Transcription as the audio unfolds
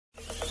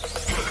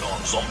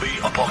Zombie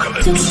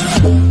apocalypse.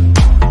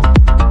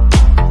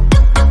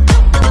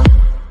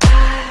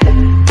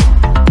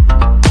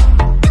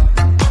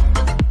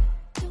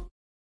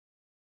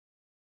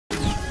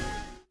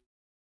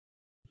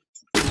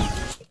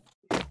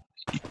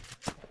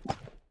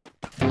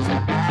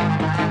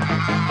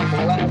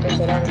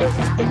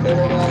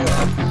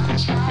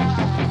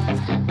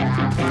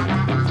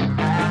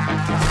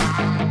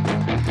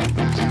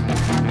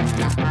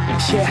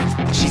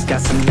 Yeah, she's got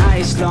some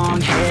nice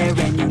long hair,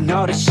 and you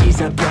know that she's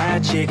a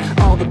bad chick.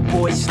 All the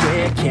boys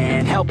stare,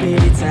 can't help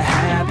it, it's a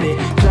habit.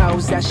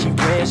 Clothes that she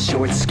wears,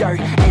 short skirt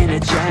and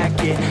a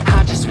jacket.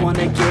 I just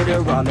wanna get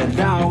her all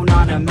alone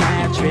on a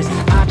mattress.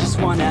 I just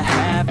wanna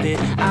have it,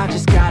 I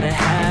just gotta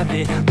have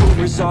it.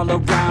 Rumors all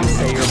around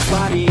say her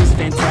body is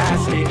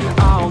fantastic.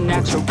 All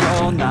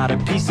natural, not a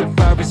piece of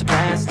fur is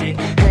plastic.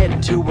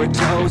 Head to her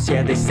toes,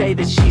 yeah, they say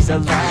that she's a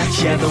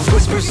latch. Yeah, the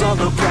whispers all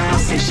around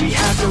say she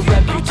has a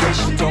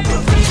reputation. Don't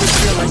believe it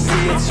till I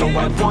see it, so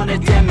I want a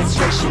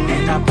demonstration.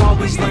 And I've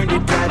always learned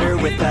it better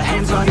with a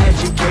hands-on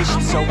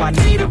education. So I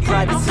need a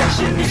private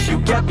session if you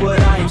get what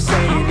I am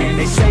saying. And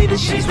they say that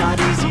she's not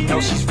easy, no,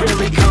 she's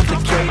really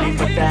complicated.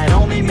 But that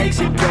only makes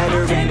it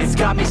better, and it's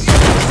got me so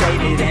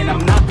excited. And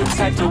I'm not the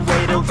type to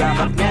wait around,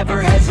 I've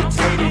never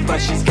hesitated. But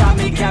she's got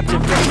me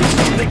captivated,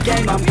 so the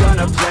game, I'm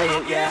gonna play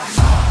it, yeah.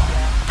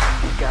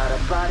 Got a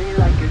body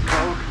like a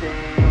coke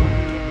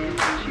thing,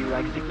 she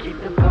likes to keep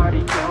the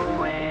party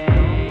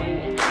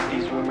going.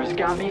 These rumors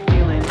got me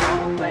feeling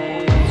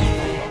lonely,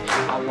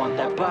 I want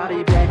that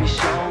body, baby,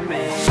 show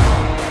me.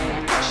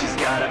 She's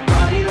got a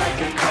body like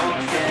a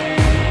coke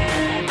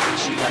thing,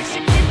 she likes to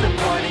keep the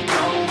party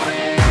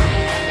going.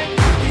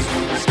 These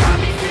rumors got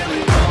me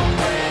feeling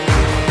lonely,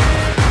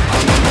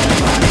 I want that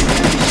body,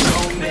 baby,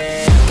 show me.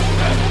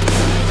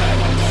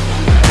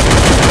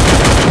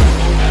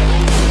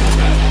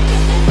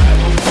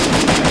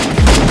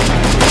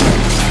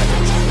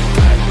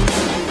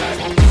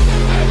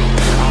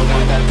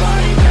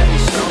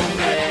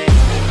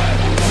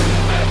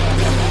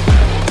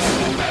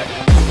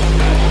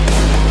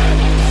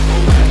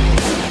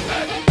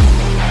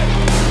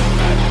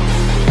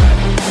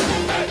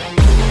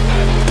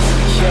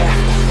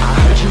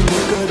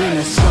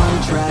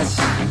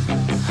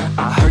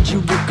 I heard you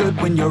look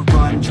good when you're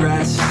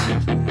undressed.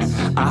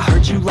 I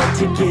heard you like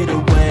to get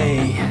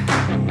away.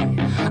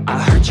 I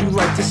heard you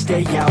like to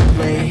stay out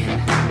late.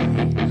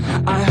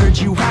 I heard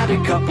you had a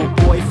couple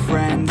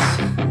boyfriends.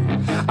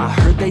 I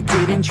heard they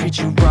didn't treat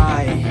you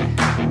right.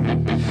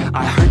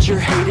 I heard you're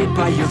hated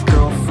by your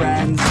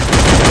girlfriends. I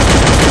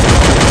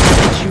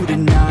heard you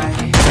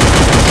tonight.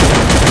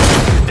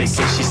 They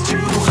say she's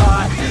too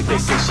hot, they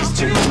say she's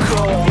too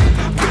cold.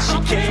 Where she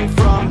came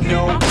from,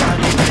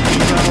 nobody really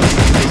knows.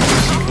 They say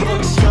she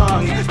looks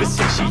young, but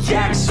say she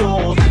acts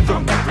old.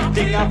 From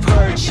everything I've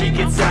heard, she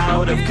gets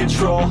out of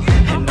control.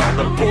 And all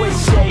the boys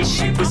say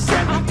she was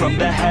sent from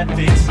the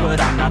heavens, but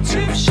I'm not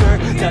too sure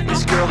that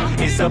this girl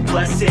is a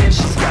blessing.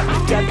 She's got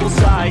the devil's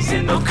eyes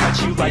and they'll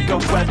cut you like a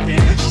weapon.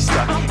 She's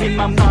stuck in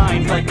my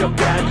mind like a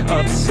bad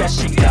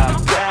obsession.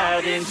 Got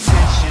bad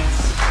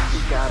intentions.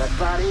 She's got a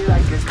body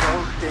like a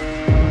coke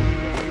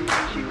thing,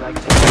 she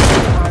likes to keep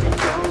the party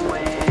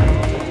going.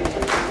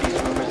 These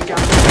rumors got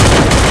me,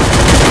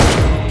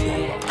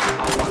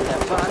 I want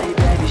that body,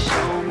 baby,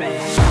 show me.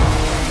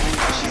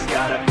 She's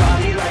got a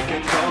body like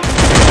a coke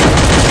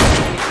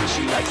thing,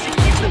 she likes to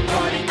keep the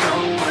party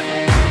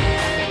going.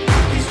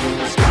 These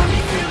rumors got me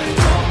feeling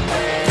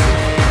lonely,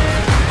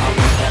 I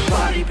want that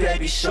body,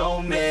 baby,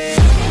 show me.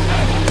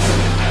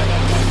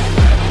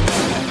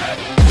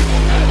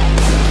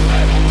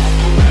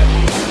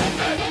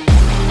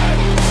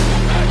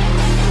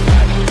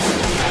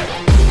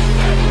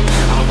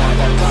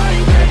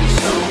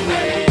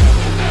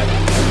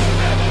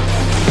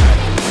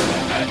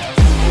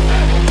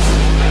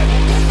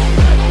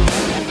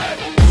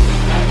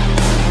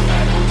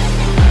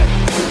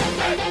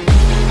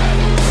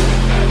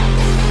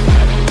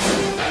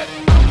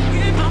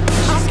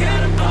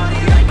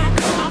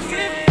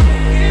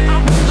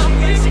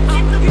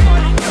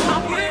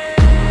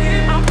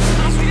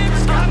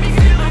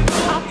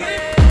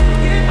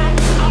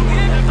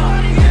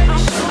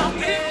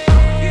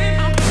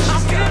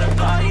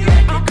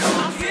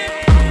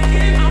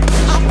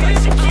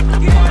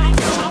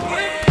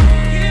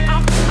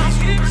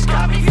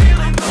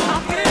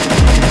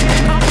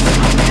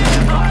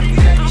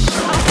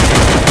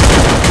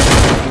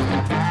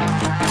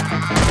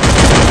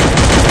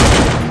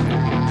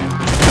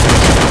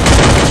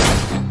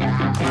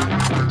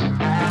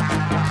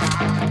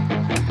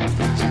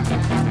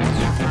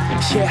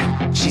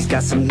 Yeah, she's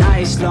got some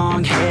nice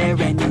long hair,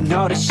 and you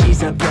know that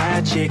she's a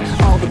bad chick.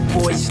 All the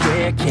boys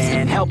stare,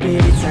 can't help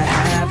it, it's a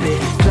habit.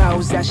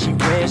 Clothes that she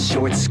wears,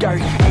 short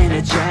skirt and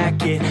a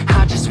jacket.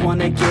 I just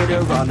wanna get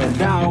her all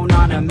alone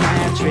on a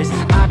mattress.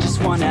 I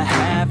just wanna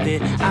have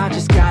it, I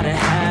just gotta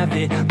have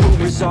it.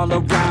 Rumors all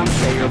around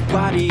say her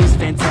body is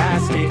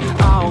fantastic.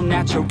 All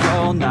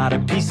natural, not a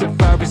piece of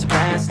fur is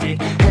plastic.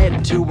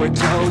 Head to her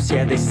toes,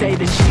 yeah, they say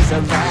that she's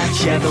a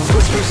latch. Yeah, the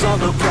whispers all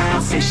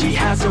around say she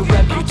has a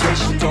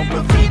reputation. Don't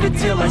believe it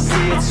till I see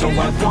it, so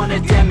I want a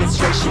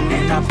demonstration.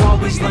 And I've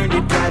always learned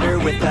it better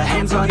with a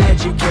hands-on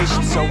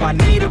education. So I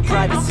need a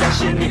private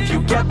session, if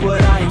you get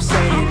what I am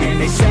saying.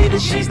 And they say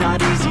that she's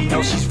not easy,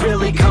 no, she's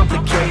really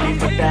complicated,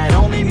 but that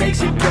only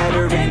makes it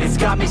better, and it's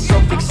got me so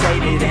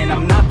fixated. And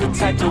I'm not the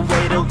type to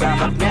wait around,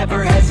 I've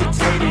never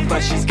hesitated,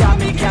 but she's got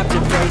me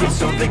captivated,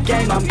 so the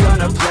game, I'm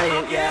gonna play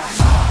it, yeah.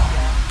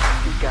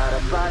 She's got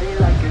a body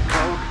like a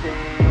coke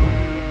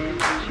thing,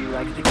 she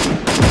likes to keep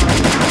the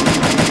party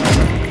going.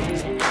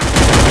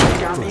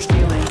 Got me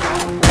feeling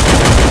lonely,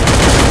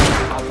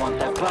 I want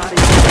that body.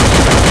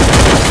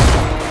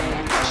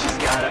 She's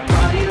got a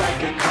body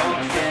like a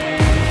coke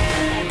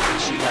thing,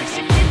 she likes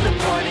to keep the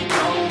party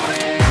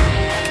going.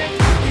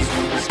 These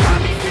rumors got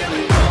me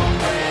feeling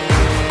lonely,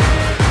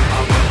 I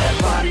want that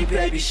body,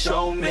 baby,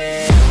 show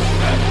me.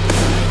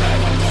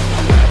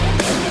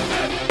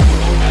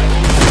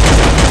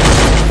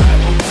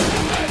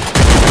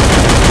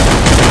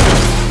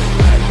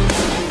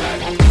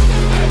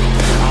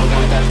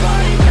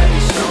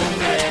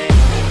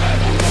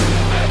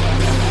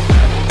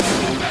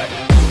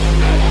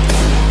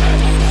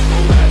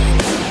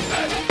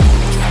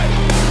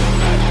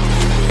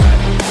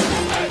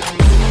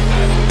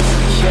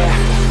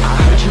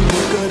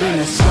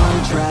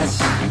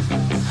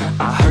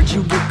 I heard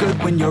you look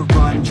good when you're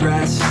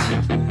undressed.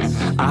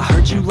 I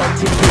heard you like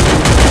to get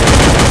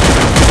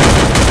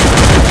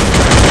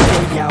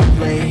stay out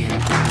late. I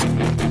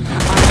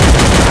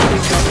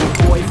heard you like to